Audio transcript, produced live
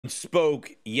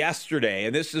spoke yesterday,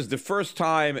 and this is the first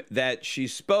time that she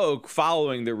spoke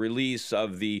following the release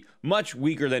of the much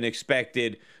weaker than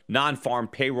expected non-farm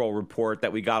payroll report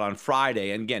that we got on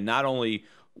Friday. And again, not only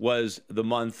was the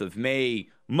month of May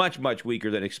much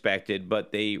weaker than expected,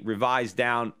 but they revised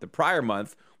down the prior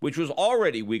month, which was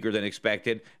already weaker than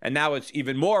expected, and now it's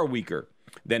even more weaker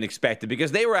than expected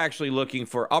because they were actually looking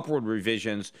for upward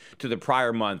revisions to the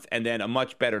prior month and then a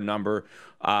much better number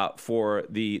for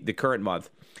the current month.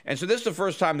 And so this is the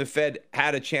first time the Fed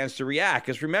had a chance to react.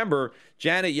 Because remember,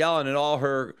 Janet Yellen and all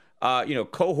her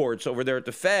cohorts over there at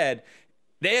the Fed,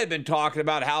 they had been talking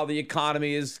about how the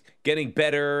economy is getting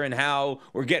better and how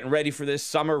we're getting ready for this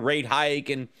summer rate hike.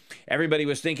 And everybody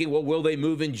was thinking, well, will they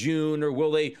move in June or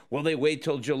will they wait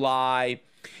till July?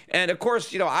 And of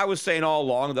course, I was saying all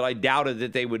along that I doubted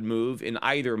that they would move in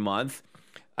either month.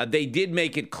 They did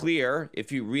make it clear,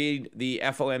 if you read the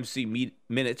FOMC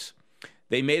minutes,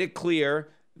 they made it clear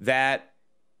that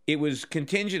it was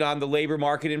contingent on the labor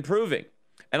market improving.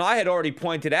 And I had already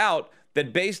pointed out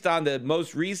that based on the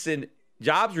most recent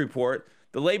jobs report,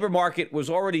 the labor market was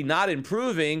already not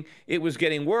improving. It was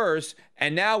getting worse.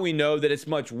 And now we know that it's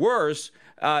much worse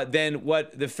than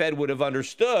what the Fed would have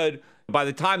understood. By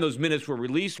the time those minutes were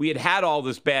released, we had all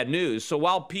this bad news. So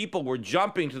while people were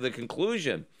jumping to the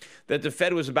conclusion that the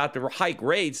Fed was about to hike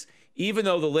rates, even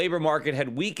though the labor market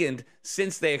had weakened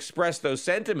since they expressed those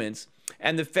sentiments,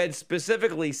 and the Fed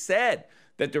specifically said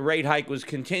that the rate hike was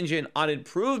contingent on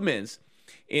improvements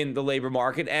in the labor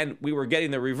market, and we were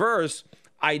getting the reverse,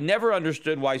 I never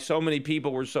understood why so many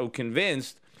people were so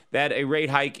convinced that a rate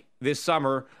hike this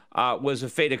summer was a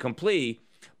fait accompli.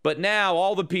 But now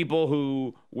all the people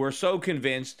who were so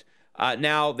convinced,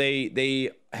 now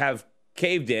they have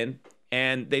caved in,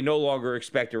 and they no longer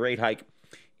expect a rate hike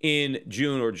in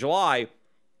June or July.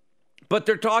 But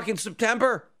they're talking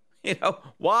September.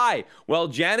 Why? Well,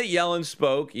 Janet Yellen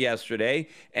spoke yesterday,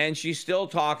 and she's still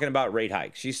talking about rate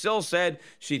hikes. She still said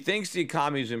she thinks the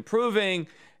economy is improving,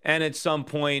 and at some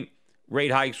point, rate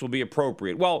hikes will be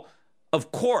appropriate. Well,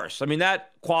 of course.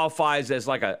 That qualifies as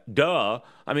like a duh.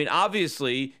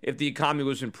 Obviously, if the economy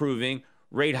was improving,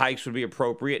 rate hikes would be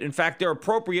appropriate. In fact, they're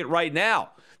appropriate right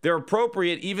now. They're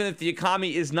appropriate even if the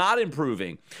economy is not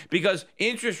improving because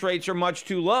interest rates are much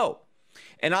too low.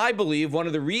 And I believe one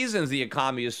of the reasons the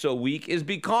economy is so weak is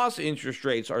because interest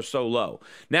rates are so low.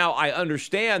 Now, I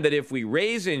understand that if we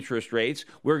raise interest rates,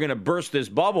 we're going to burst this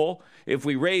bubble. If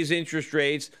we raise interest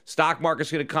rates, stock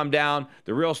market's going to come down,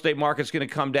 the real estate market's going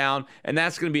to come down, and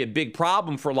that's going to be a big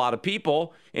problem for a lot of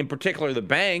people, in particular the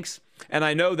banks. And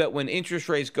I know that when interest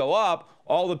rates go up,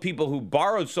 all the people who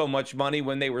borrowed so much money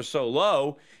when they were so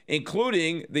low,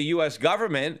 including the U.S.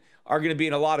 government, are going to be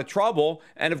in a lot of trouble.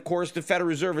 And of course, the Federal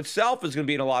Reserve itself is going to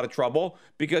be in a lot of trouble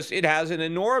because it has an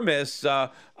enormous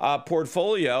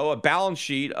portfolio, a balance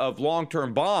sheet of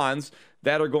long-term bonds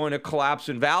that are going to collapse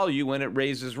in value when it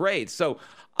raises rates. So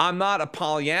I'm not a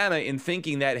Pollyanna in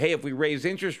thinking that, hey, if we raise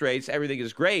interest rates, everything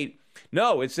is great.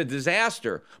 No, it's a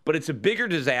disaster, but it's a bigger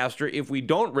disaster if we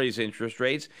don't raise interest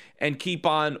rates and keep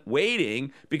on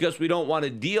waiting because we don't want to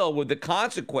deal with the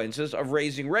consequences of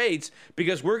raising rates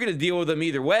because we're going to deal with them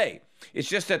either way. It's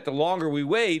just that the longer we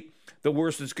wait, the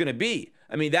worse it's going to be.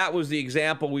 That was the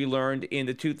example we learned in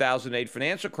the 2008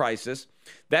 financial crisis.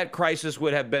 That crisis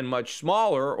would have been much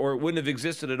smaller or it wouldn't have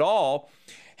existed at all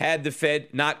had the Fed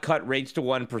not cut rates to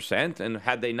 1% and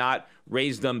had they not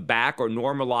raised them back or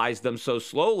normalized them so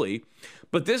slowly.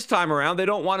 But this time around, they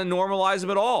don't want to normalize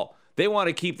them at all. They want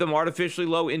to keep them artificially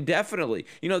low indefinitely.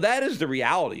 That is the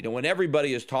reality. When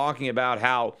everybody is talking about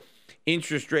how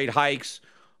interest rate hikes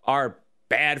are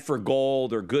bad for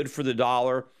gold or good for the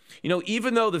dollar,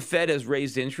 even though the Fed has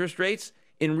raised interest rates,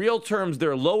 in real terms,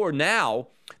 they're lower now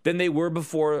than they were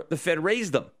before the Fed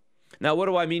raised them. Now, what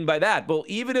do I mean by that? Well,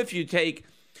 even if you take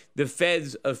the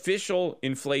Fed's official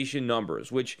inflation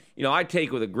numbers, which, I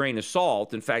take with a grain of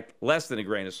salt, in fact, less than a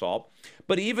grain of salt.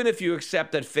 But even if you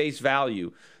accept at face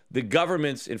value the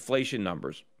government's inflation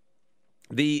numbers,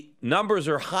 the numbers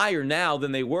are higher now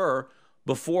than they were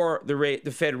before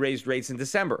the Fed raised rates in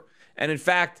December. And in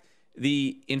fact,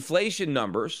 the inflation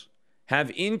numbers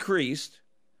have increased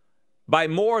by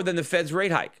more than the Fed's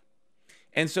rate hike.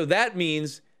 And so that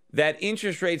means that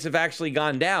interest rates have actually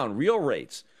gone down, real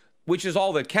rates, which is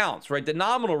all that counts, right? The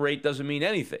nominal rate doesn't mean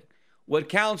anything. What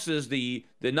counts is the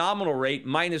nominal rate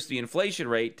minus the inflation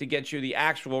rate to get you the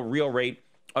actual real rate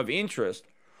of interest.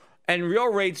 And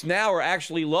real rates now are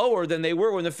actually lower than they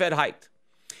were when the Fed hiked.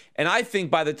 And I think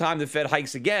by the time the Fed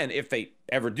hikes again, if they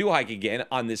ever do hike again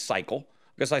on this cycle,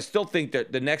 because I still think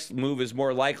that the next move is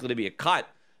more likely to be a cut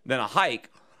than a hike,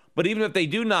 but even if they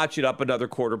do notch it up another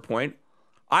quarter point,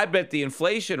 I bet the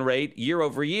inflation rate year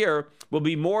over year will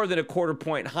be more than a quarter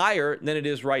point higher than it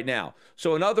is right now.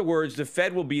 So in other words, the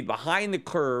Fed will be behind the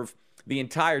curve the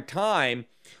entire time,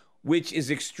 which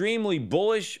is extremely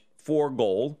bullish for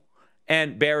gold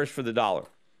and bearish for the dollar.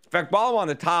 In fact, while I'm on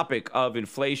the topic of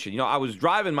inflation, I was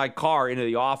driving my car into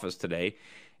the office today,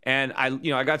 and I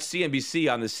got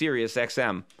CNBC on the Sirius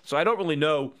XM, so I don't really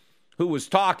know who was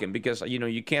talking because,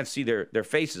 you can't see their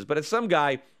faces, but it's some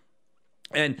guy.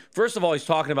 And first of all, he's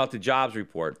talking about the jobs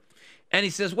report. And he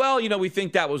says, well, we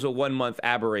think that was a 1 month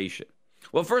aberration.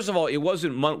 Well, first of all, it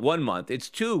wasn't 1 month. It's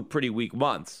 2 pretty weak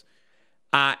months.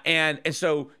 And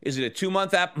so is it a 2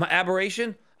 month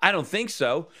aberration? I don't think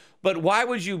so. But why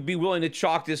would you be willing to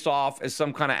chalk this off as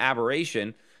some kind of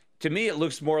aberration? To me, it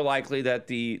looks more likely that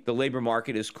the labor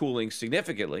market is cooling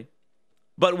significantly.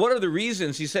 But one of the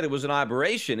reasons he said it was an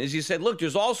aberration is he said, look,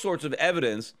 there's all sorts of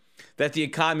evidence that the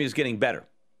economy is getting better.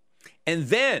 And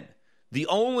then the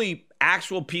only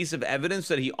actual piece of evidence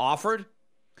that he offered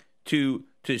to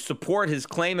support his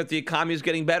claim that the economy is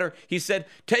getting better, he said,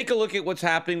 take a look at what's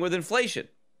happening with inflation,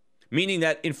 meaning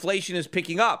that inflation is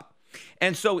picking up.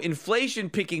 And so inflation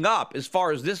picking up, as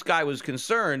far as this guy was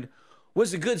concerned,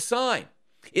 was a good sign.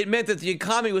 It meant that the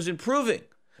economy was improving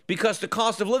because the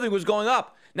cost of living was going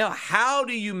up. Now, how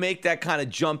do you make that kind of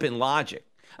jump in logic?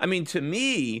 I mean, to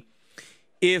me,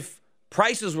 if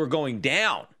prices were going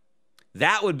down,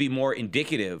 that would be more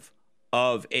indicative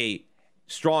of a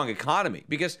strong economy.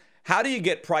 Because how do you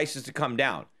get prices to come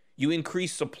down? You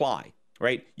increase supply,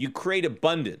 right? You create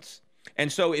abundance. And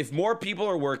so if more people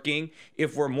are working,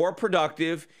 if we're more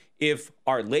productive, if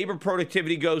our labor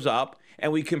productivity goes up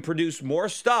and we can produce more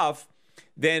stuff,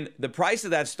 then the price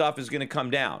of that stuff is going to come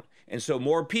down. And so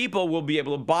more people will be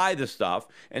able to buy the stuff.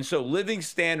 And so living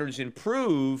standards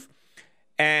improve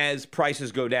as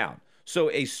prices go down. So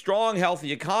a strong,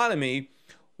 healthy economy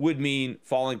would mean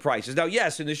falling prices. Now,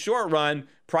 yes, in the short run,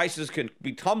 prices can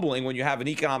be tumbling when you have an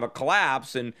economic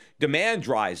collapse and demand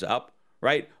dries up,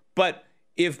 right? But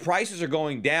if prices are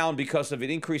going down because of an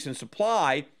increase in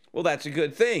supply, well, that's a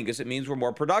good thing because it means we're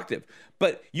more productive.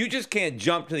 But you just can't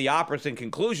jump to the opposite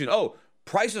conclusion. Oh,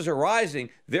 prices are rising,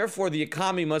 therefore the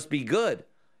economy must be good.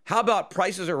 How about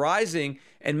prices are rising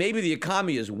and maybe the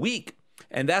economy is weak?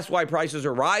 And that's why prices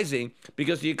are rising,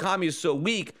 because the economy is so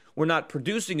weak, we're not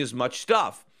producing as much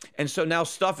stuff. And so now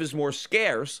stuff is more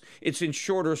scarce. It's in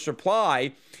shorter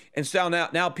supply. And so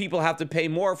now people have to pay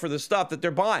more for the stuff that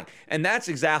they're buying. And that's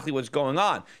exactly what's going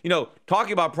on.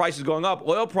 Talking about prices going up,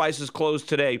 oil prices closed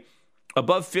today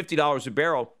above $50 a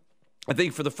barrel, I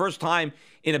think for the first time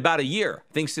in about a year.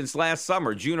 I think since last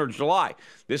summer, June or July.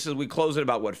 We close at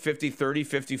about, 50-30,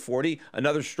 50-40,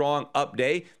 another strong up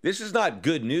day. This is not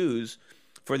good news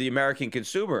for the American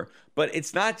consumer. But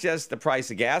it's not just the price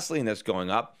of gasoline that's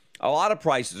going up. A lot of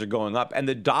prices are going up, and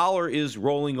the dollar is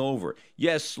rolling over.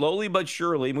 Yes, slowly but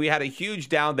surely. We had a huge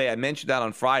down day. I mentioned that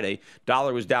on Friday.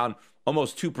 Dollar was down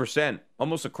almost 2%,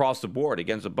 almost across the board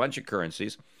against a bunch of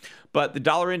currencies. But the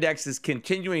dollar index is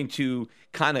continuing to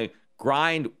kind of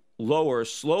grind lower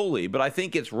slowly, but I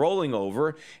think it's rolling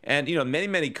over. And,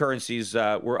 many currencies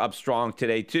were up strong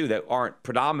today, too, that aren't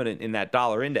predominant in that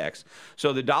dollar index.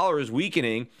 So the dollar is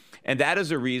weakening, and that is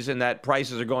a reason that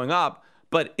prices are going up.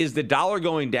 But is the dollar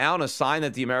going down a sign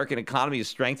that the American economy is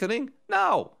strengthening?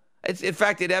 No. In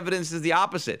fact, it evidences the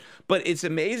opposite. But it's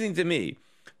amazing to me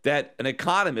that an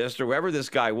economist, or whoever this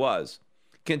guy was,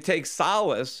 can take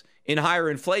solace in higher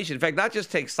inflation. In fact, not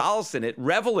just take solace in it,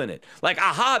 revel in it. Like,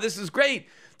 aha, this is great.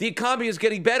 The economy is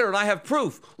getting better, and I have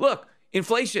proof. Look,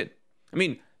 inflation. I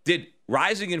mean, did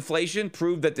rising inflation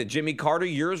prove that the Jimmy Carter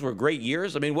years were great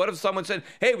years? I mean, what if someone said,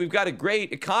 hey, we've got a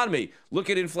great economy. Look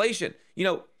at inflation.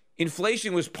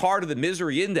 Inflation was part of the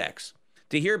misery index.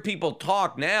 To hear people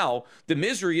talk now, the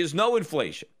misery is no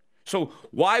inflation. So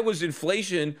why was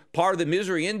inflation part of the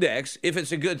misery index if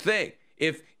it's a good thing?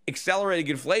 If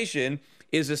accelerating inflation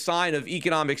is a sign of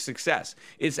economic success.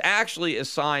 It's actually a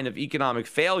sign of economic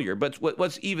failure. But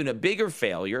what's even a bigger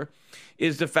failure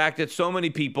is the fact that so many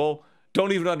people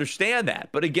don't even understand that.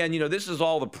 But again, this is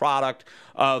all the product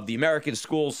of the American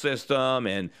school system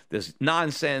and this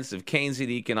nonsense of Keynesian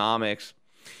economics.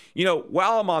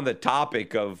 While I'm on the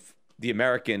topic of the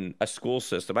American school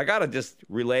system, I got to just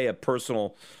relay a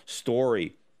personal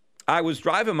story. I was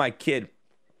driving my kid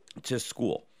to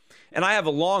school, and I have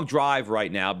a long drive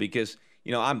right now because,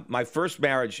 my first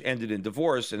marriage ended in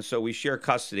divorce, and so we share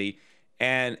custody.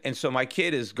 And so my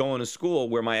kid is going to school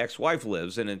where my ex-wife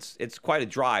lives, and it's quite a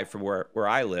drive from where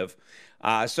I live.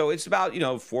 So it's about,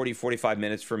 40, 45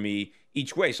 minutes for me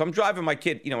each way. So I'm driving my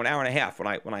kid, an hour and a half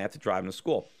when I have to drive him to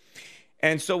school.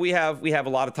 And so we have a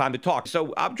lot of time to talk.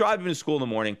 So I'm driving to school in the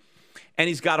morning, and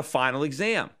he's got a final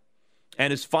exam.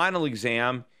 And his final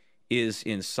exam is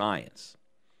in science.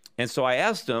 And so I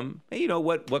asked him, hey,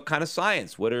 what kind of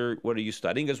science? What are you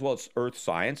studying? He goes, well, it's earth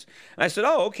science. And I said,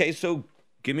 oh, okay, so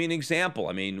give me an example.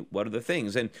 I mean, what are the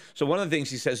things? And so one of the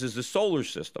things he says is the solar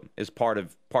system is part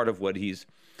of what he's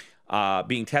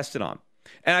being tested on.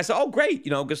 And I said, oh, great,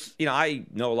 because, I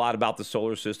know a lot about the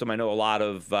solar system. I know a lot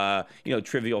of,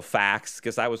 trivial facts,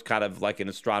 because I was kind of like an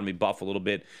astronomy buff a little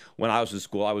bit when I was in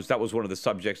school. That was one of the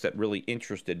subjects that really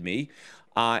interested me.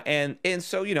 And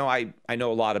so, I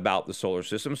know a lot about the solar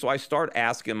system. So I start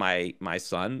asking my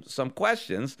son some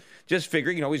questions, just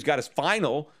figuring, he's got his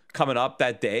final coming up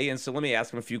that day. And so let me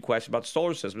ask him a few questions about the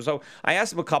solar system. So I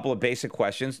asked him a couple of basic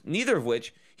questions, neither of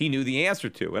which he knew the answer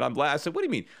to. And I said, what do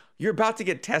you mean? You're about to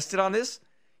get tested on this?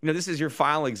 This is your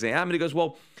final exam? And he goes,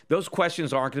 well, those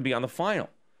questions aren't going to be on the final.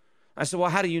 I said, well,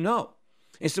 how do you know?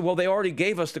 He said, well, they already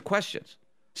gave us the questions.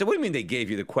 I said, what do you mean they gave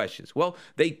you the questions? Well,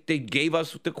 they gave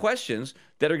us the questions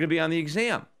that are going to be on the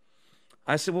exam.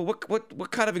 I said, well,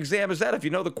 what kind of exam is that? If you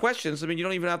know the questions, you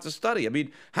don't even have to study.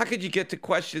 How could you get to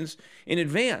questions in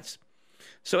advance?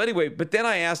 So anyway, but then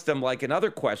I asked him like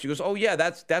another question. He goes, oh, yeah,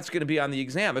 that's going to be on the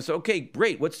exam. I said, okay,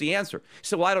 great. What's the answer? He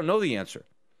said, well, I don't know the answer.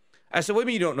 I said, what do you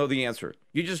mean you don't know the answer?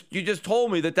 You just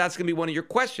told me that's going to be one of your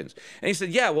questions. And he said,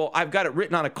 yeah, well, I've got it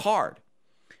written on a card.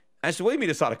 I said, what do you mean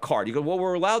it's on a card? He goes, well,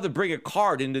 we're allowed to bring a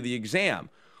card into the exam.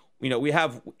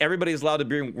 Everybody's allowed to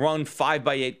bring one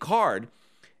 5x8 card,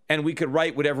 and we could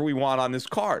write whatever we want on this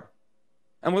card.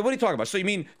 And what are you talking about? So you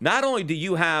mean not only do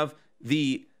you have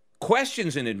the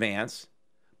questions in advance,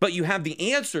 but you have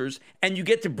the answers, and you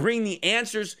get to bring the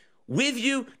answers with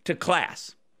you to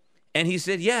class? And he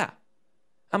said, yeah.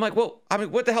 I'm like, well,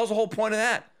 what the hell's the whole point of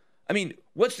that?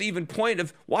 What's the even point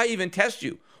of why even test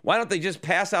you? Why don't they just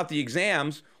pass out the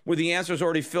exams with the answers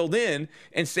already filled in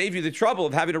and save you the trouble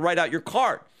of having to write out your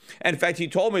card? And in fact, he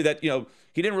told me that,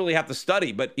 he didn't really have to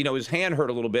study, but, his hand hurt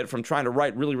a little bit from trying to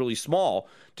write really, really small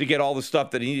to get all the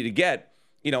stuff that he needed to get,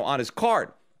 on his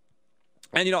card.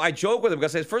 And, I joke with him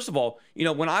because I said, first of all,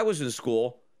 when I was in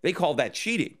school, they called that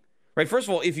cheating. Right? First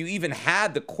of all, if you even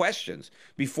had the questions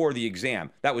before the exam,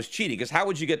 that was cheating. Because how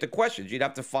would you get the questions? You'd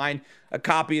have to find a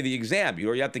copy of the exam.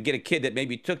 Or you have to get a kid that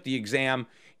maybe took the exam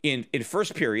in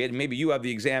first period, and maybe you have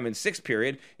the exam in sixth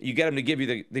period. You get them to give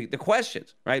you the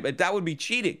questions, right? But that would be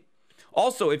cheating.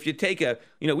 Also, if you take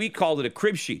we called it a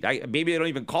crib sheet. Maybe they don't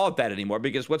even call it that anymore,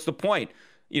 because what's the point?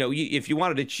 If you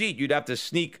wanted to cheat, you'd have to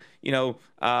sneak,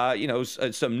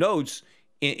 some notes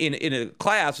in a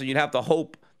class, and you'd have to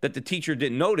hope that the teacher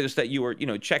didn't notice that you were,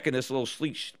 checking this little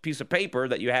sleek piece of paper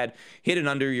that you had hidden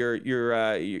under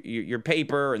your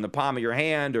paper in the palm of your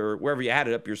hand or wherever you had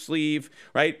it up your sleeve,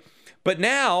 right? But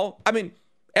now,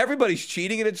 everybody's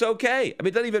cheating and it's okay. It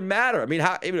doesn't even matter.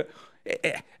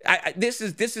 This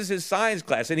is his science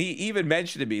class, and he even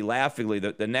mentioned to me laughingly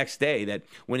the next day that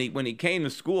when he came to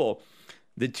school,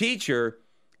 the teacher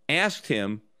asked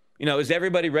him, is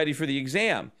everybody ready for the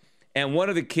exam? And one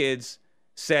of the kids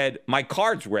said, my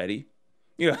card's ready.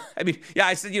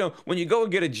 I said, when you go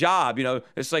and get a job,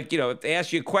 it's like, if they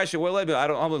ask you a question, well,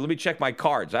 let me check my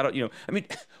cards.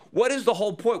 What is the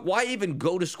whole point? Why even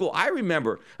go to school? I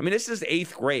remember, this is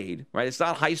 8th grade, right? It's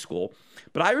not high school,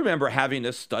 but I remember having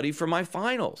to study for my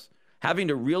finals, having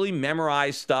to really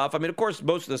memorize stuff. Of course,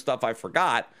 most of the stuff I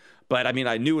forgot, but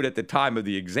I knew it at the time of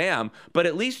the exam, but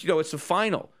at least, it's a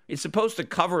final. It's supposed to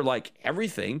cover like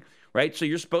everything, right? So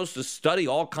you're supposed to study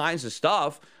all kinds of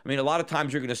stuff. A lot of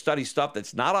times you're going to study stuff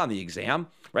that's not on the exam,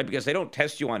 right? Because they don't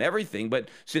test you on everything. But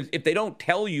if they don't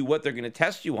tell you what they're going to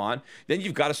test you on, then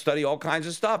you've got to study all kinds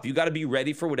of stuff. You got to be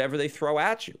ready for whatever they throw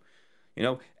at you,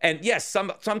 And yes,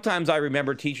 sometimes I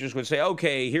remember teachers would say,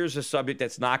 okay, here's a subject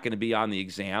that's not going to be on the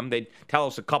exam. They'd tell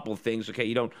us a couple of things.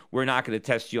 Okay, we're not going to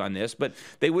test you on this. But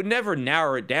they would never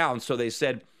narrow it down. So they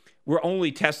said, we're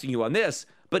only testing you on this.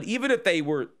 But even if they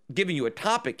were giving you a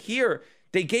topic here,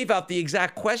 they gave out the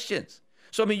exact questions.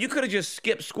 So, you could have just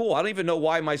skipped school. I don't even know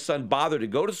why my son bothered to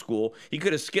go to school. He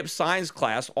could have skipped science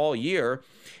class all year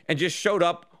and just showed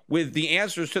up with the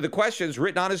answers to the questions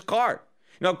written on his card.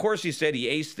 Of course, he said he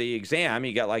aced the exam.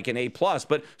 He got like an A+,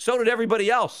 but so did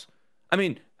everybody else.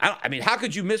 How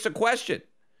could you miss a question?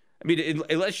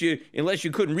 Unless you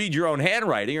couldn't read your own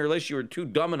handwriting, or unless you were too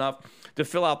dumb enough to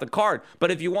fill out the card.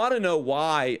 But if you want to know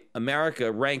why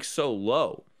America ranks so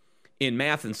low in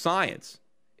math and science,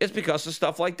 it's because of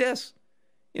stuff like this,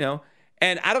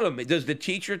 And I don't know, does the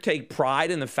teacher take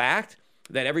pride in the fact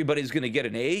that everybody's going to get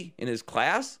an A in his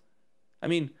class?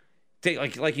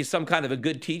 Like he's some kind of a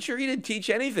good teacher? He didn't teach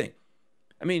anything.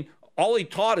 all he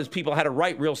taught is people how to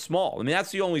write real small. I mean,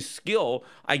 that's the only skill,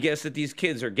 I guess, that these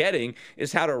kids are getting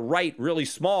is how to write really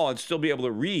small and still be able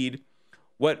to read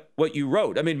what you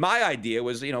wrote. I mean, my idea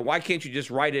was, why can't you just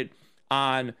write it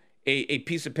on a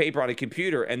piece of paper on a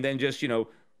computer and then just,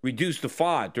 reduce the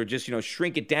font or just,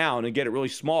 shrink it down and get it really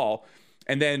small.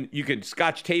 And then you could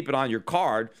scotch tape it on your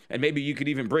card, and maybe you could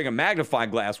even bring a magnifying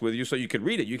glass with you so you could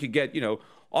read it. You could get,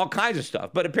 all kinds of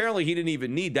stuff. But apparently he didn't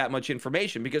even need that much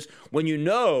information, because when you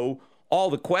know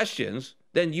all the questions,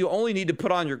 then you only need to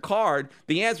put on your card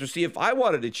the answer. See, if I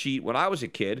wanted to cheat when I was a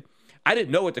kid, I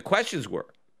didn't know what the questions were.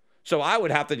 So I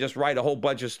would have to just write a whole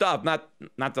bunch of stuff. Not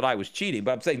that I was cheating,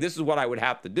 but I'm saying this is what I would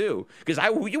have to do, because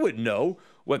you wouldn't know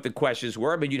what the questions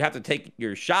were. I mean, you'd have to take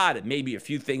your shot at maybe a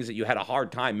few things that you had a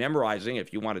hard time memorizing.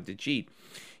 If you wanted to cheat,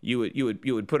 you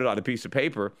would put it on a piece of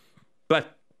paper.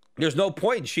 But there's no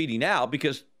point in cheating now,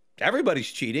 because everybody's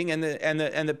cheating, and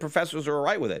the professors are all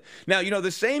right with it. Now,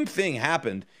 the same thing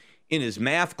happened in his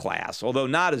math class, although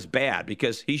not as bad,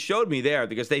 because he showed me there,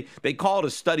 because they call it a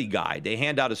study guide. They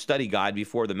hand out a study guide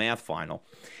before the math final.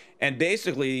 And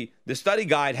basically, the study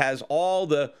guide has all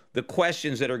the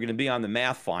questions that are going to be on the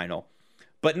math final,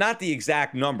 but not the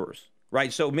exact numbers,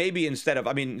 right? So maybe instead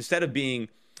of being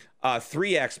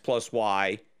 3x plus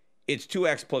y, it's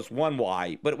 2x plus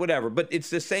 1y, but whatever. But it's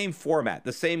the same format,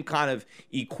 the same kind of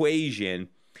equation.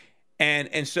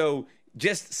 And so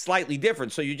just slightly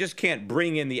different. So you just can't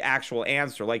bring in the actual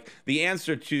answer. Like the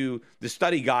answer to the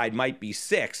study guide might be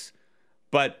 6,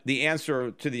 but the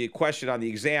answer to the question on the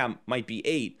exam might be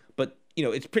 8. But,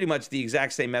 it's pretty much the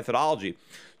exact same methodology.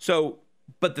 So,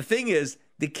 but the thing is,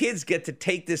 the kids get to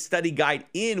take this study guide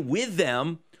in with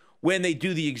them when they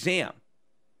do the exam.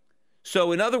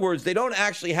 So in other words, they don't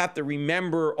actually have to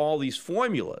remember all these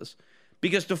formulas,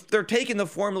 because they're taking the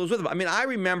formulas with them. I mean, I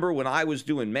remember when I was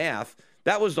doing math,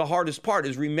 that was the hardest part,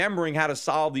 is remembering how to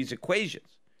solve these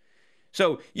equations.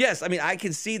 So yes, I mean, I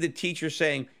can see the teacher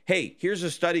saying, hey, here's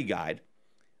a study guide,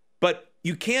 but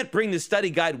you can't bring the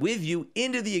study guide with you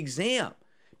into the exam,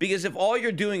 because if all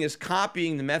you're doing is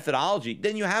copying the methodology,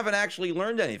 then you haven't actually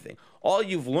learned anything. All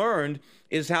you've learned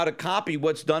is how to copy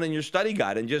what's done in your study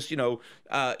guide and just,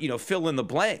 fill in the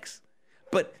blanks.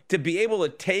 But to be able to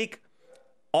take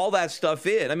all that stuff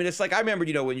in, I mean, it's like, I remember,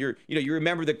 when you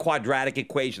remember the quadratic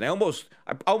equation. I almost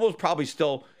probably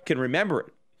still can remember it,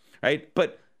 right?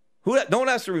 But no one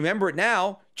has to remember it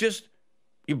now. Just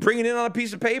you bring it in on a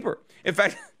piece of paper. In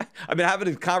fact, I've been having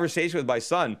a conversation with my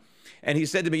son, and he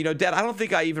said to me, Dad, I don't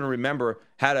think I even remember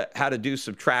how to do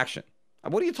subtraction.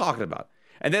 What are you talking about?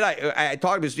 And then I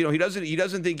talked to him, he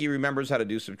doesn't think he remembers how to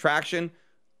do subtraction,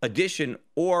 addition,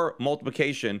 or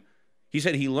multiplication. He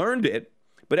said he learned it,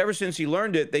 but ever since he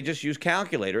learned it, they just use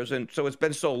calculators. And so it's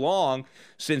been so long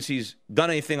since he's done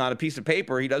anything on a piece of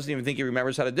paper, he doesn't even think he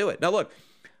remembers how to do it. Now, look,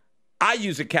 I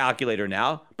use a calculator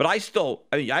now, but I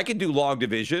can do log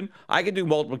division. I can do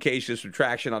multiplication,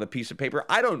 subtraction on a piece of paper.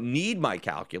 I don't need my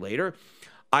calculator.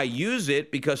 I use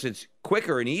it because it's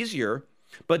quicker and easier.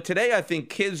 But today, I think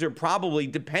kids are probably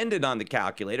dependent on the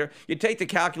calculator. You take the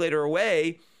calculator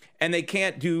away, and they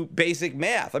can't do basic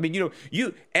math. I mean, you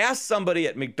ask somebody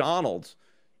at McDonald's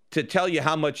to tell you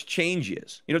how much change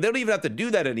is. They don't even have to do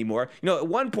that anymore. At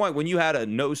one point when you had a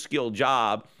no-skill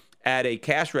job at a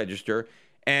cash register,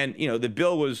 and, the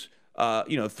bill was,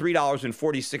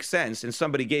 $3.46, and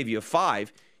somebody gave you a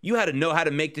 5, you had to know how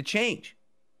to make the change,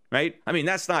 right? I mean,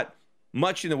 that's not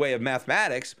much in the way of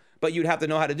mathematics, but you'd have to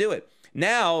know how to do it.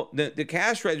 Now, the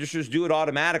cash registers do it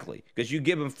automatically, because you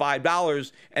give them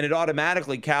 $5 and it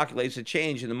automatically calculates the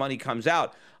change and the money comes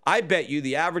out. I bet you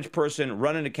the average person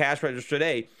running a cash register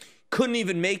today couldn't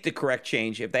even make the correct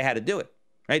change if they had to do it,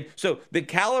 right? So the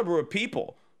caliber of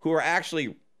people who are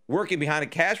actually working behind a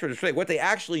cash register today, what they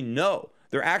actually know,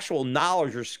 their actual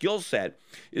knowledge or skill set,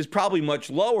 is probably much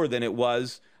lower than it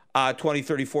was 20,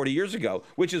 30, 40 years ago,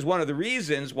 which is one of the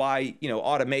reasons why,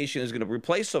 automation is going to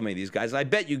replace so many of these guys. And I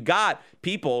bet you got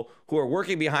people who are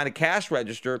working behind a cash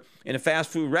register in a fast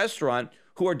food restaurant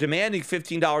who are demanding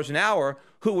 $15 an hour,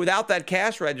 who without that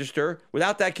cash register,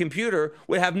 without that computer,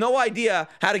 would have no idea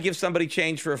how to give somebody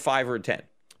change for a 5 or a 10.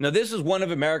 Now, this is one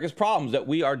of America's problems, that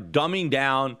we are dumbing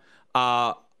down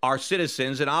our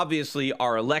citizens and obviously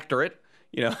our electorate,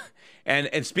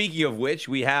 And speaking of which,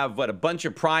 we have a bunch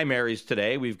of primaries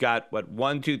today. We've got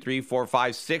 1, 2, 3, 4,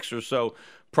 5, 6 or so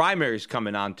primaries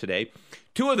coming on today.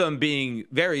 2 of them being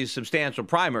very substantial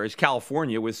primaries: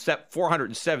 California with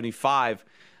 475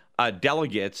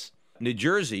 delegates, New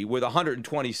Jersey with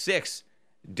 126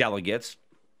 delegates.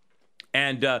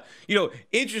 And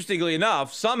interestingly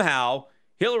enough, somehow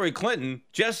Hillary Clinton,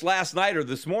 just last night or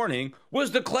this morning, was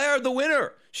declared the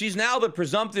winner. She's now the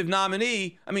presumptive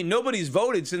nominee. I mean, nobody's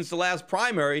voted since the last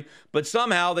primary, but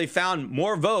somehow they found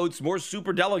more votes, more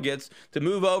superdelegates to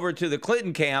move over to the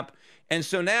Clinton camp. And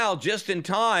so now, just in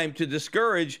time to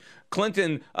discourage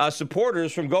Clinton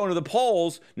supporters from going to the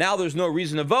polls, now there's no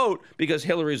reason to vote because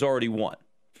Hillary's already won.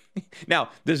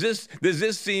 Now, does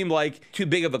this seem like too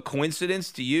big of a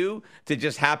coincidence to you to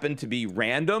just happen to be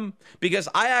random? Because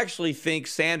I actually think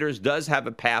Sanders does have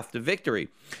a path to victory.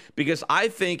 Because I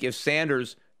think if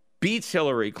Sanders beats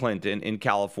Hillary Clinton in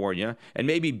California and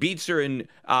maybe beats her in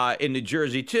New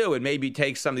Jersey too, and maybe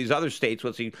takes some of these other states,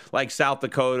 like South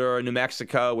Dakota or New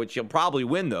Mexico, which he'll probably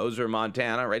win those, or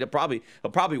Montana, right? He'll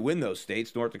probably win those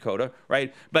states, North Dakota,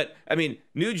 right? But I mean,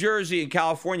 New Jersey and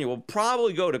California will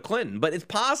probably go to Clinton, but it's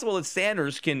possible that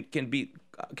Sanders can beat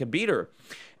her,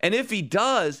 and if he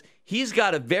does, he's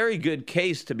got a very good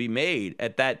case to be made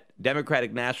at that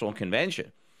Democratic National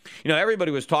Convention. You know,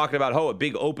 everybody was talking about, a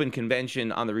big open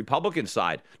convention on the Republican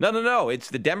side. No. It's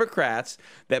the Democrats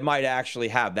that might actually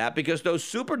have that because those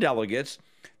superdelegates,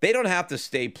 they don't have to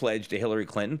stay pledged to Hillary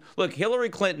Clinton. Look, Hillary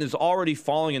Clinton is already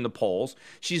falling in the polls.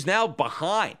 She's now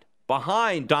behind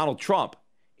Donald Trump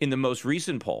in the most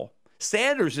recent poll.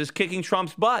 Sanders is kicking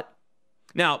Trump's butt.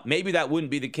 Now, maybe that wouldn't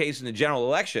be the case in the general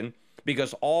election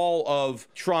because all of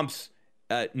Trump's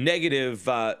negative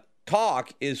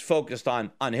talk is focused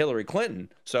on Hillary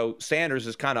Clinton. So Sanders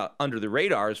is kind of under the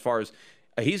radar as far as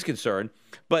he's concerned.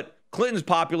 But Clinton's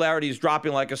popularity is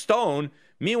dropping like a stone.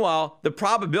 Meanwhile, the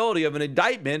probability of an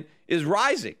indictment is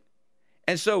rising.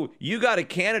 And so you got a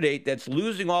candidate that's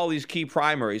losing all these key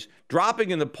primaries,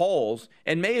 dropping in the polls,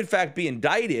 and may in fact be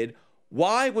indicted.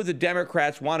 Why would the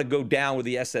Democrats want to go down with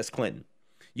the SS Clinton?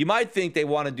 You might think they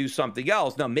want to do something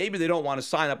else. Now, maybe they don't want to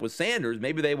sign up with Sanders.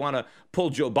 Maybe they want to pull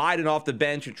Joe Biden off the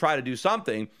bench or try to do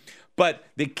something. But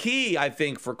the key, I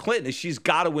think, for Clinton is she's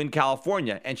got to win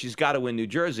California and she's got to win New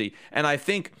Jersey. And I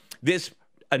think this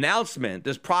announcement,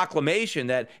 this proclamation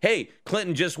that, hey,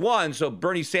 Clinton just won, so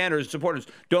Bernie Sanders supporters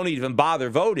don't even bother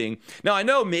voting. Now, I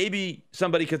know maybe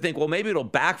somebody could think, well, maybe it'll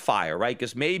backfire, right?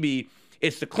 Because maybe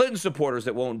it's the Clinton supporters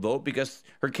that won't vote because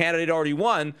her candidate already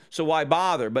won, so why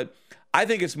bother? But I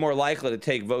think it's more likely to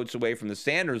take votes away from the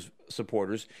Sanders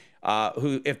supporters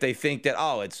who, if they think that,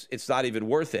 it's not even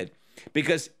worth it.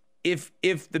 Because if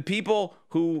the people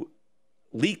who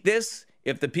leaked this,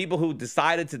 if the people who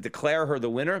decided to declare her the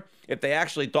winner, if they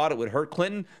actually thought it would hurt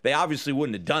Clinton, they obviously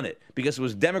wouldn't have done it because it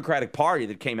was the Democratic Party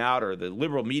that came out, or the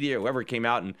liberal media, or whoever came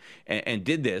out and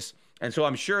did this. And so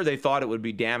I'm sure they thought it would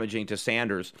be damaging to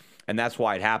Sanders, and that's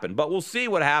why it happened. But we'll see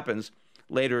what happens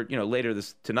later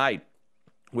tonight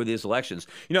with these elections.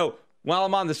 While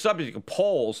I'm on the subject of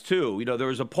polls too, there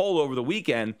was a poll over the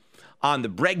weekend on the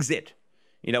Brexit,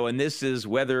 and this is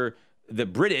whether the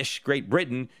Great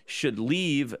Britain should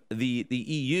leave the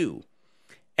EU.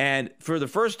 And for the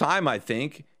first time, I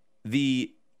think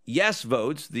the yes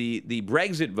votes, the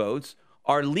Brexit votes,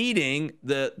 are leading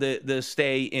the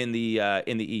stay in the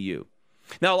EU.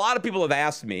 Now, a lot of people have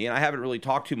asked me, and I haven't really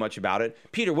talked too much about it,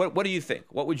 Peter, what do you think?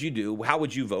 What would you do? How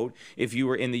would you vote if you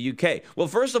were in the UK? Well,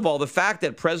 first of all, the fact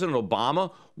that President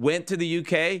Obama went to the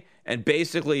UK and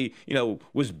basically,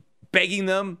 was begging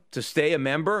them to stay a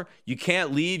member, you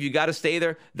can't leave, you got to stay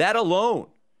there, that alone,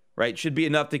 right, should be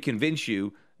enough to convince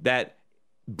you that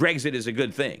Brexit is a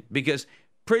good thing, because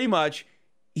pretty much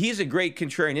he's a great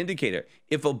contrarian indicator.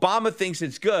 If Obama thinks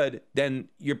it's good, then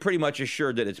you're pretty much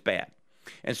assured that it's bad.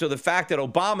 And so the fact that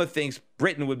Obama thinks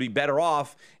Britain would be better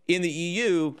off in the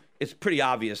EU, it's pretty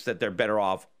obvious that they're better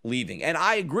off leaving. And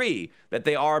I agree that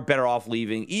they are better off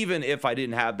leaving, even if I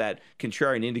didn't have that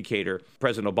contrarian indicator,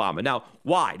 President Obama. Now,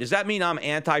 why? Does that mean I'm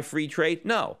anti-free trade?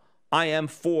 No, I am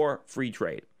for free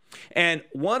trade. And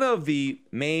one of the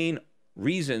main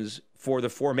reasons for the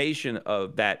formation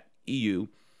of that EU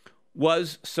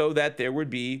was so that there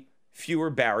would be fewer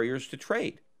barriers to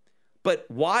trade. But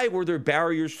why were there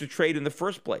barriers to trade in the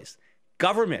first place?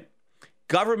 Government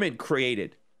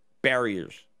created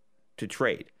barriers to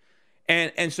trade.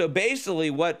 And so basically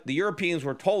what the Europeans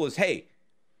were told is, hey,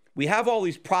 we have all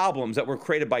these problems that were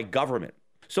created by government.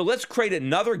 So let's create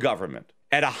another government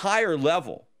at a higher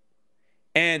level.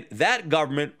 And that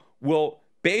government will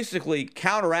basically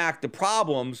counteract the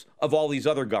problems of all these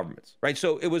other governments, right?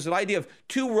 So it was an idea of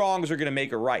two wrongs are going to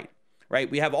make a right?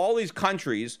 We have all these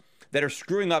countries that are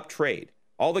screwing up trade.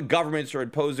 All the governments are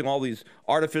imposing all these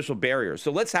artificial barriers.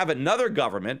 So let's have another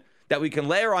government that we can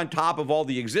layer on top of all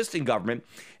the existing government.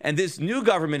 And this new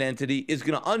government entity is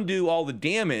going to undo all the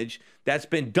damage that's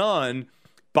been done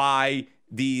by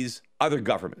these other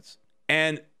governments.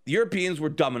 And the Europeans were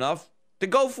dumb enough to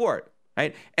go for it.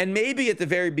 right? And maybe at the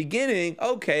very beginning,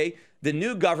 okay, the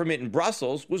new government in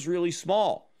Brussels was really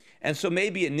small. And so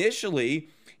maybe initially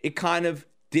it kind of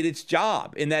did its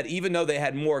job in that even though they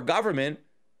had more government,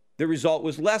 the result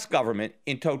was less government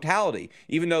in totality.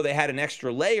 Even though they had an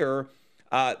extra layer,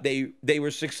 they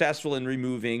were successful in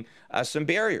removing some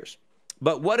barriers.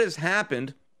 But what has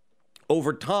happened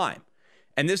over time,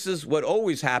 and this is what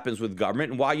always happens with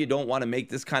government and why you don't want to make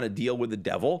this kind of deal with the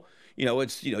devil.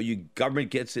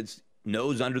 Government gets its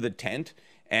nose under the tent.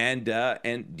 And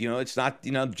it's not,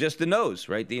 just the nose,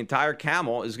 right? The entire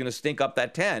camel is going to stink up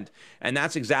that tent. And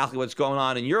that's exactly what's going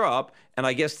on in Europe. And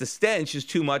I guess the stench is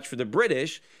too much for the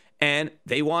British and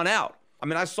they want out. I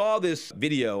mean, I saw this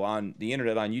video on the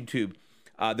internet, on YouTube,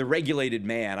 The Regulated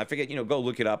Man. I forget, go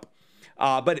look it up.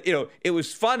 But it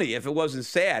was funny if it wasn't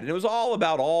sad. And it was all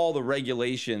about all the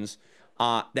regulations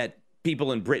that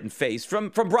people in Britain face from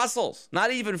Brussels,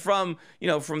 not even from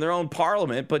their own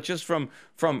parliament, but just from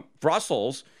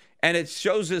Brussels. And it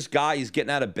shows this guy, he's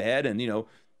getting out of bed and,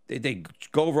 they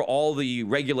go over all the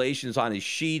regulations on his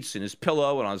sheets and his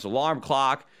pillow and on his alarm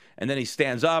clock. And then he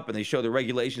stands up and they show the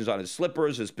regulations on his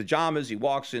slippers, his pajamas. He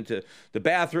walks into the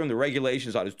bathroom, the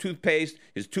regulations on his toothpaste,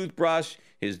 his toothbrush,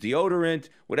 his deodorant,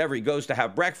 whatever. He goes to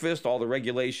have breakfast, all the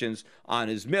regulations on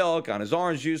his milk, on his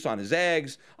orange juice, on his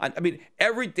eggs.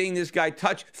 Everything this guy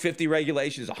touched, 50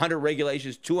 regulations, 100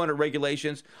 regulations, 200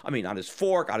 regulations. On his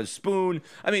fork, on his spoon.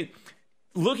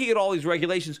 Looking at all these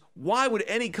regulations, why would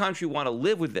any country want to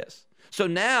live with this? So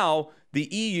now the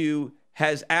EU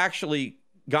has actually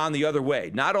gone the other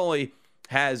way. Not only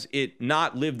has it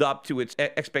not lived up to its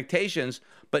expectations,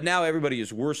 but now everybody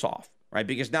is worse off, right?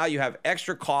 Because now you have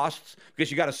extra costs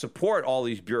because you got to support all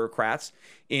these bureaucrats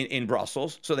in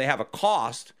Brussels. So they have a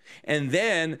cost, and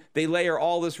then they layer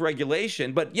all this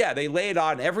regulation. But yeah, they lay it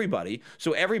on everybody.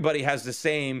 So everybody has the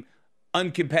same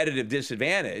uncompetitive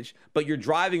disadvantage, but you're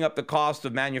driving up the cost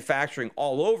of manufacturing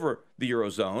all over the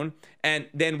Eurozone. And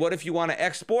then what if you want to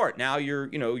export? Now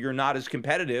you're not as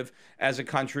competitive as a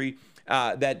country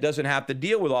that doesn't have to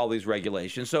deal with all these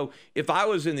regulations. So if I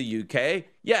was in the UK,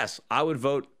 yes, I would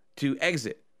vote to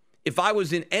exit. If I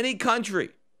was in any country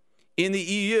in the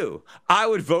EU, I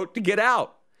would vote to get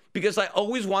out because I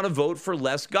always want to vote for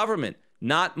less government,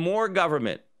 not more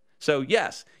government. So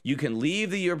yes, you can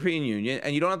leave the European Union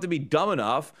and you don't have to be dumb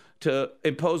enough to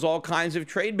impose all kinds of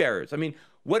trade barriers.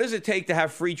 What does it take to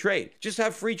have free trade? Just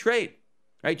have free trade,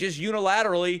 right? Just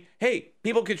unilaterally, hey,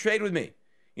 people can trade with me.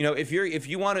 If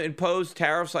you want to impose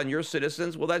tariffs on your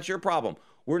citizens, well, that's your problem.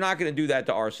 We're not going to do that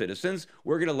to our citizens.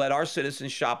 We're going to let our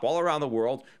citizens shop all around the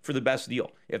world for the best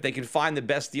deal. If they can find the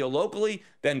best deal locally,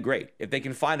 then great. If they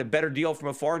can find a better deal from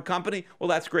a foreign company, well,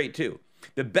 that's great too.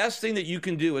 The best thing that you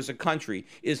can do as a country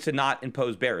is to not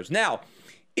impose barriers. Now,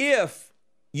 if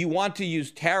you want to use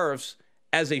tariffs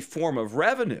as a form of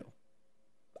revenue,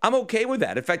 I'm okay with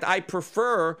that. In fact, I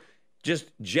prefer just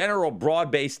general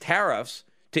broad-based tariffs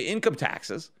to income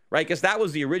taxes, right? Because that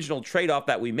was the original trade-off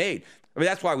that we made.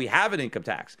 That's why we have an income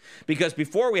tax. Because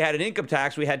before we had an income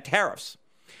tax, we had tariffs.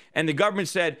 And the government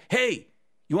said, hey,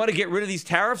 you want to get rid of these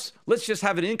tariffs? Let's just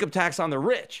have an income tax on the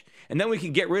rich. And then we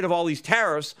can get rid of all these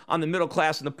tariffs on the middle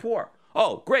class and the poor.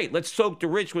 Oh, great. Let's soak the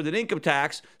rich with an income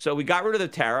tax. So we got rid of the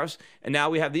tariffs, and now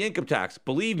we have the income tax.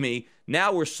 Believe me,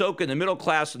 now we're soaking the middle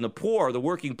class and the poor, the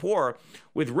working poor,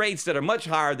 with rates that are much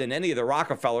higher than any of the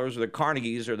Rockefellers or the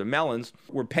Carnegies or the Mellons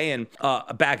were paying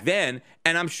back then.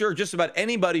 And I'm sure just about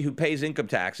anybody who pays income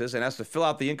taxes and has to fill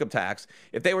out the income tax,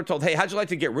 if they were told, hey, how'd you like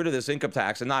to get rid of this income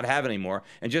tax and not have it anymore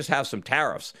and just have some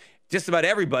tariffs? Just about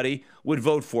everybody would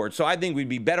vote for it. So I think we'd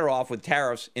be better off with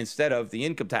tariffs instead of the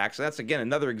income tax. And that's, again,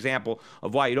 another example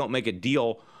of why you don't make a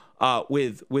deal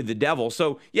with the devil.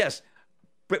 So, yes,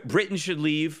 Britain should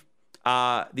leave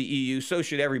the EU. So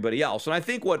should everybody else. And I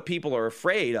think what people are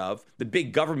afraid of, the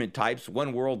big government types,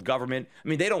 one world government,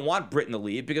 they don't want Britain to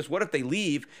leave because what if they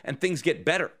leave and things get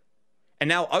better? And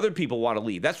now other people want to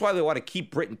leave. That's why they want to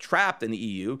keep Britain trapped in the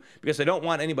EU, because they don't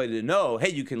want anybody to know,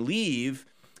 hey, you can leave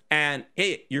and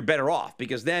hey, you're better off,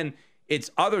 because then it's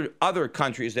other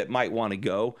countries that might want to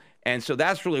go. And so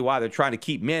that's really why they're trying to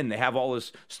keep them in. They have all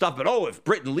this stuff, but if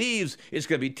Britain leaves, it's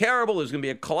going to be terrible. There's going to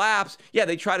be a collapse. Yeah,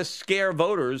 they try to scare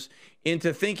voters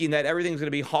into thinking that everything's going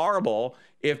to be horrible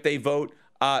if they vote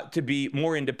to be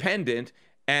more independent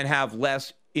and have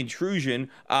less intrusion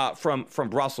from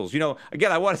Brussels.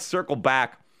 Again, I want to circle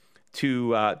back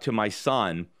to my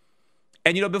son.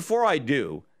 And, before I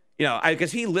do,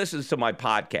 because he listens to my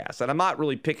podcast, and I'm not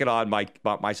really picking on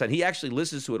my son. He actually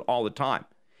listens to it all the time.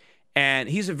 And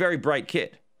he's a very bright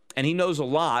kid, and he knows a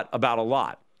lot about a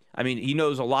lot. He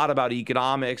knows a lot about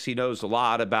economics. He knows a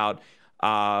lot about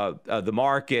the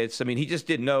markets. He just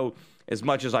didn't know as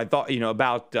much as I thought,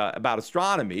 about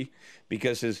astronomy,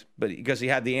 because he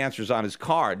had the answers on his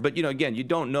card. But again, you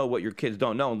don't know what your kids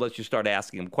don't know unless you start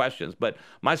asking them questions. But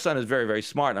my son is very, very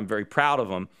smart, and I'm very proud of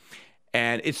him.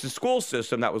 And it's the school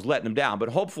system that was letting him down. But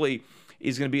hopefully,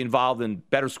 he's going to be involved in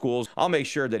better schools. I'll make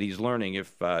sure that he's learning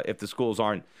if the schools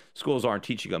aren't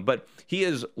teaching him. But he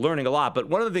is learning a lot. But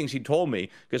one of the things he told me,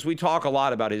 because we talk a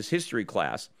lot about his history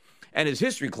class, and his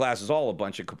history class is all a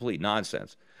bunch of complete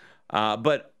nonsense.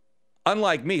 But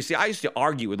unlike me, see, I used to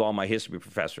argue with all my history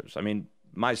professors. I mean,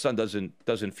 my son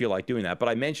doesn't feel like doing that. But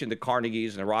I mentioned the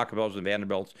Carnegies and the Rockefellers and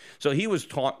Vanderbilts. So he was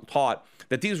taught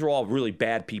that these were all really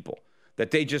bad people,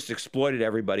 that they just exploited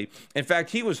everybody. In fact,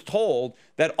 he was told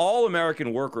that all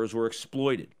American workers were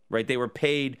exploited, right? They were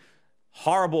paid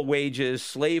horrible wages,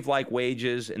 slave-like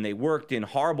wages, and they worked in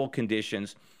horrible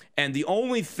conditions. And the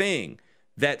only thing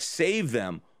that saved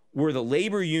them were the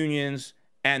labor unions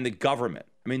and the government.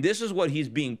 I mean, this is what he's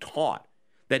being taught,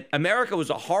 that America was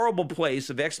a horrible place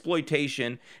of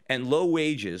exploitation and low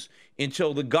wages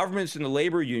until the governments and the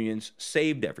labor unions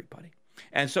saved everybody.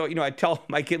 And so, I tell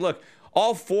my kid, look,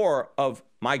 all four of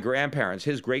my grandparents,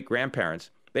 his great-grandparents,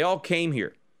 they all came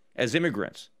here as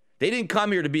immigrants. They didn't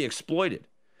come here to be exploited.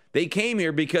 They came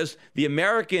here because the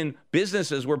American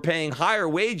businesses were paying higher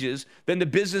wages than the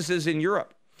businesses in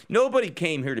Europe. Nobody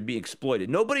came here to be exploited.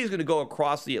 Nobody's going to go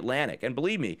across the Atlantic. And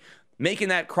believe me, making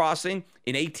that crossing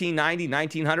in 1890,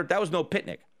 1900, that was no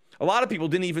picnic. A lot of people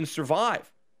didn't even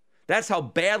survive. That's how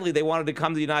badly they wanted to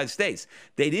come to the United States.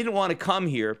 They didn't want to come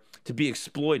here to be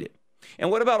exploited.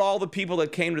 And what about all the people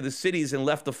that came to the cities and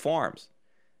left the farms?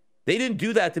 They didn't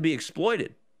do that to be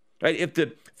exploited, right? If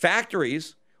the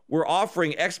factories were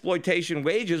offering exploitation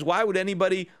wages, why would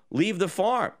anybody leave the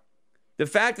farm? The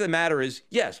fact of the matter is,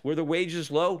 yes, were the wages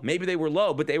low? Maybe they were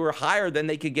low, but they were higher than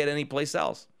they could get anyplace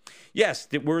else. Yes,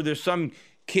 were there some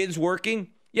kids working?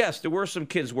 Yes, there were some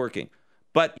kids working.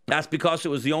 But that's because it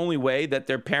was the only way that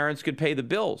their parents could pay the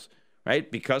bills, right?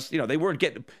 Because, they weren't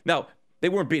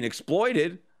being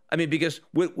exploited. I mean, because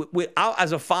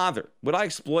as a father, would I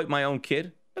exploit my own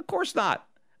kid? Of course not.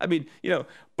 I mean,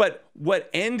 but what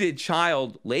ended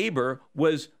child labor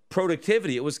was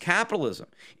productivity. It was capitalism.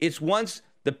 It's once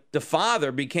the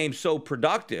father became so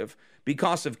productive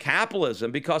because of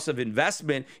capitalism, because of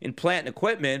investment in plant and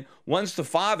equipment, once the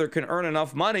father can earn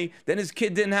enough money, then his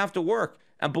kid didn't have to work.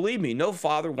 And believe me, no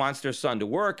father wants their son to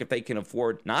work if they can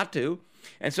afford not to.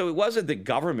 And so it wasn't the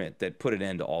government that put an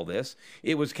end to all this.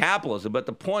 It was capitalism. But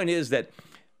the point is that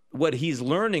what he's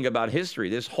learning about history,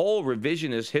 this whole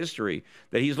revisionist history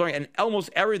that he's learning, and almost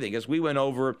everything, as we went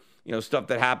over, stuff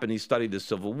that happened, he studied the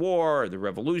Civil War, the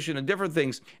Revolution, and different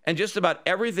things, and just about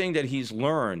everything that he's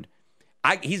learned,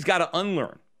 he's got to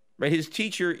unlearn, right? His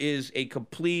teacher is a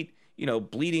complete,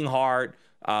 bleeding heart,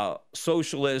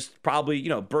 socialist, probably,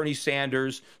 Bernie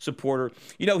Sanders supporter.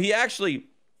 He actually,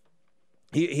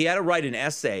 he had to write an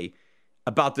essay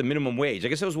about the minimum wage. I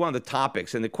guess that was one of the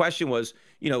topics. And the question was,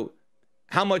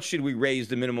 how much should we raise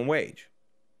the minimum wage?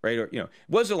 Right? Or, it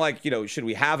wasn't like, should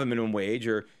we have a minimum wage?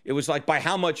 Or it was like, by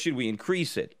how much should we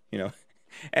increase it?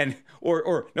 And,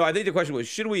 or no, I think the question was,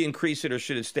 should we increase it or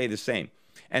should it stay the same?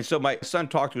 And so my son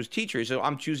talked to his teacher. He said,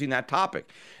 I'm choosing that topic.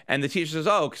 And the teacher says,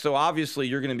 oh, so obviously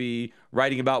you're going to be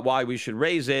writing about why we should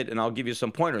raise it, and I'll give you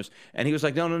some pointers. And he was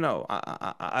like, no.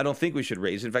 I don't think we should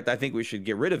raise it. In fact, I think we should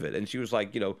get rid of it. And she was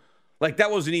like, like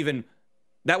that wasn't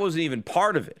even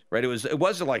part of it, right? It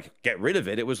wasn't like get rid of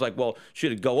it. It was like, well,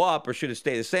 should it go up or should it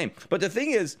stay the same? But the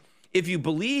thing is, if you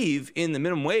believe in the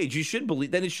minimum wage, you should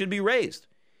believe then it should be raised.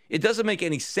 It doesn't make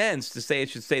any sense to say it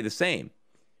should stay the same.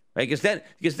 Right?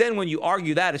 Because then when you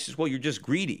argue that, it's just, well, you're just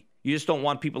greedy. You just don't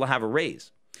want people to have a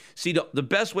raise. See, the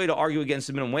best way to argue against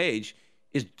the minimum wage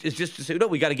is just to say, no,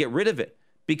 we got to get rid of it.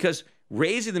 Because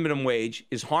raising the minimum wage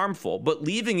is harmful, but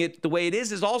leaving it the way it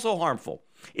is also harmful.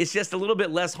 It's just a little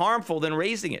bit less harmful than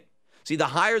raising it. See, the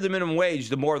higher the minimum wage,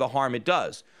 the more the harm it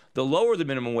does. The lower the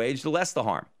minimum wage, the less the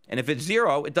harm. And if it's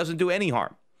zero, it doesn't do any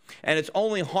harm. And it's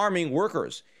only harming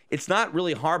workers. It's not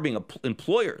really harming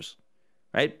employers,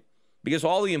 right? Because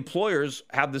all the employers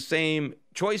have the same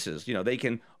choices. They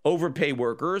can overpay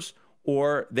workers,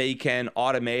 or they can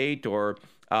automate or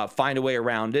find a way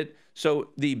around it. So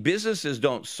the businesses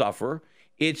don't suffer.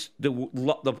 It's the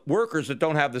workers that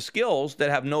don't have the skills,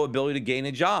 that have no ability to gain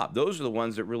a job. Those are the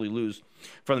ones that really lose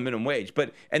from the minimum wage.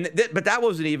 But that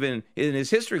wasn't even in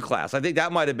his history class. I think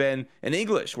that might have been in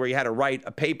English, where you had to write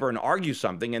a paper and argue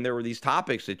something, and there were these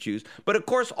topics to choose. But of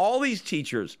course, all these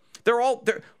teachers, they're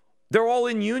all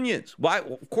in unions. Why?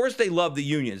 Of course they love the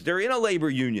unions. They're in a labor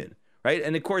union, right?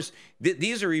 And of course,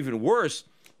 these are even worse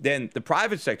than the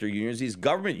private sector unions, these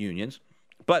government unions.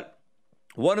 But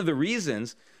one of the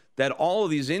reasons that all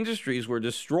of these industries were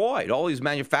destroyed, all these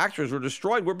manufacturers were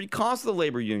destroyed, were because of the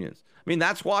labor unions. I mean,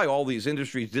 that's why all these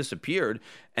industries disappeared,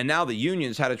 and now the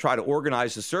unions had to try to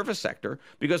organize the service sector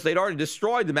because they'd already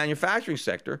destroyed the manufacturing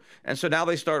sector, and so now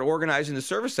they start organizing the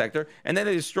service sector, and then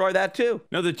they destroy that too.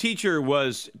 Now, the teacher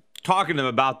was talking to them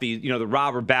about the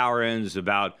robber barons,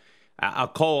 about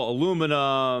Alcoa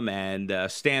Aluminum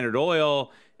and Standard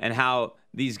Oil, and how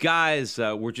these guys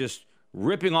were just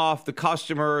ripping off the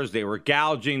customers. They were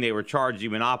gouging. They were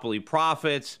charging monopoly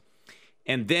profits.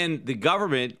 And then the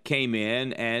government came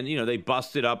in and, they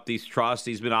busted up these trusts,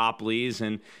 these monopolies,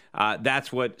 and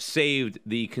that's what saved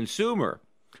the consumer.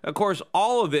 Of course,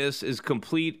 all of this is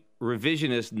complete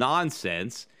revisionist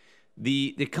nonsense.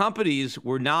 The companies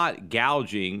were not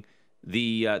gouging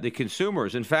the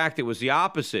consumers. In fact, it was the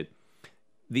opposite.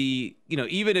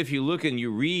 Even if you look and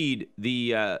you read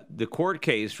the court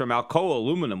case from Alcoa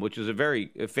Aluminum, which is a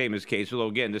very famous case, although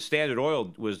again, the Standard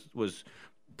Oil was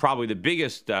probably the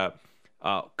biggest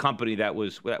company that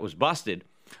was busted.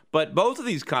 But both of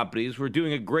these companies were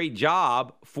doing a great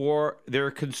job for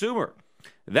their consumer.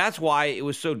 That's why it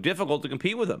was so difficult to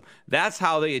compete with them. That's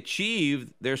how they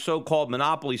achieved their so-called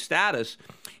monopoly status.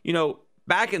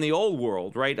 Back in the old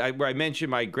world, right, where I mentioned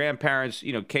my grandparents,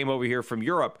 came over here from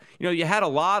Europe, you had a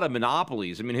lot of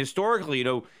monopolies. I mean, historically,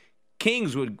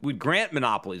 kings would grant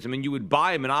monopolies. I mean, you would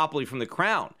buy a monopoly from the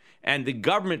crown, and the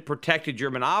government protected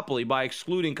your monopoly by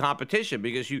excluding competition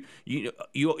because you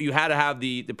had to have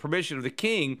the permission of the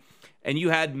king, and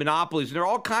you had monopolies. And there are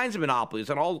all kinds of monopolies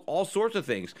on all sorts of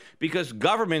things because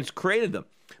governments created them.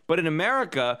 But in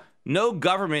America, no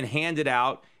government handed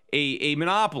out a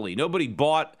monopoly. Nobody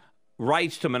bought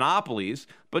rights to monopolies,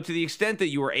 but to the extent that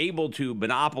you were able to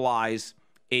monopolize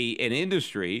an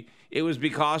industry, it was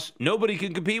because nobody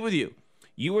could compete with you.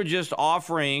 You were just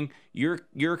offering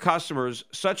your customers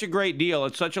such a great deal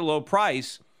at such a low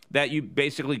price that you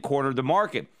basically cornered the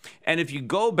market. And if you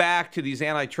go back to these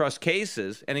antitrust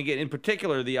cases, and again, in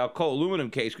particular, the Alcoa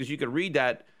Aluminum case, because you could read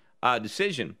that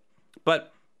decision,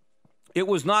 but it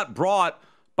was not brought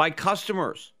by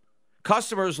customers.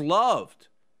 Customers loved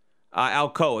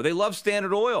Alcoa. They love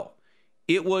Standard Oil.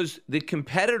 It was the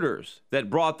competitors that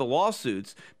brought the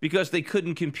lawsuits because they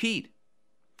couldn't compete.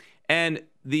 And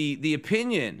the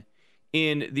opinion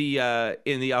in the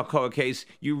Alcoa case,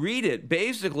 you read it,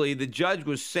 basically the judge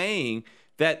was saying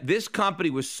that this company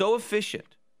was so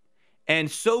efficient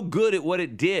and so good at what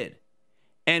it did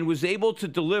and was able to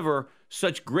deliver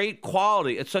such great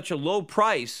quality at such a low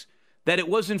price that it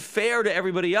wasn't fair to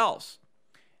everybody else.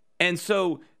 And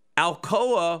so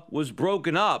Alcoa was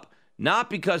broken up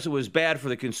not because it was bad for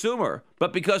the consumer,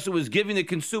 but because it was giving the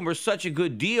consumer such a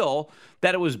good deal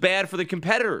that it was bad for the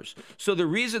competitors. So the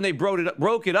reason they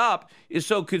broke it up is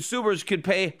so consumers could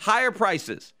pay higher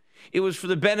prices. It was for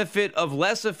the benefit of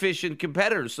less efficient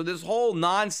competitors. So this whole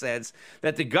nonsense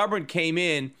that the government came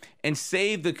in and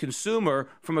saved the consumer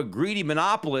from a greedy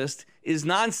monopolist is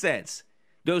nonsense.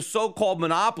 Those so-called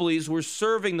monopolies were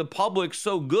serving the public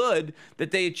so good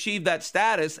that they achieved that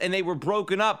status, and they were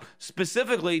broken up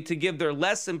specifically to give their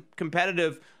less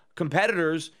competitive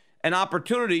competitors an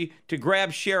opportunity to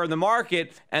grab share in the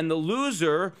market, and the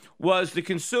loser was the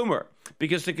consumer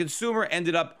because the consumer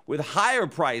ended up with higher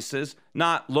prices,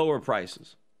 not lower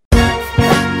prices.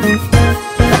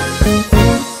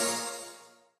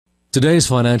 Today's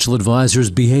financial advisors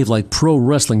behave like pro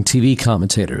wrestling TV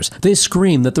commentators. They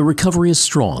scream that the recovery is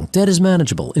strong, debt is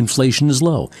manageable, inflation is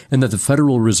low, and that the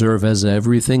Federal Reserve has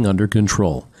everything under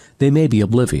control. They may be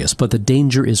oblivious, but the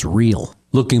danger is real.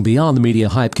 Looking beyond the media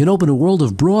hype can open a world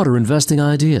of broader investing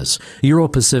ideas. Euro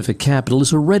Pacific Capital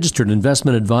is a registered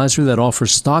investment advisor that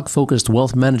offers stock-focused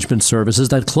wealth management services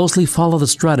that closely follow the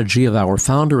strategy of our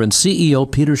founder and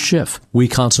CEO, Peter Schiff. We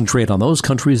concentrate on those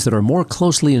countries that are more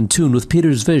closely in tune with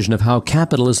Peter's vision of how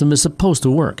capitalism is supposed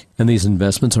to work. And these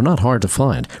investments are not hard to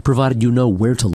find, provided you know where to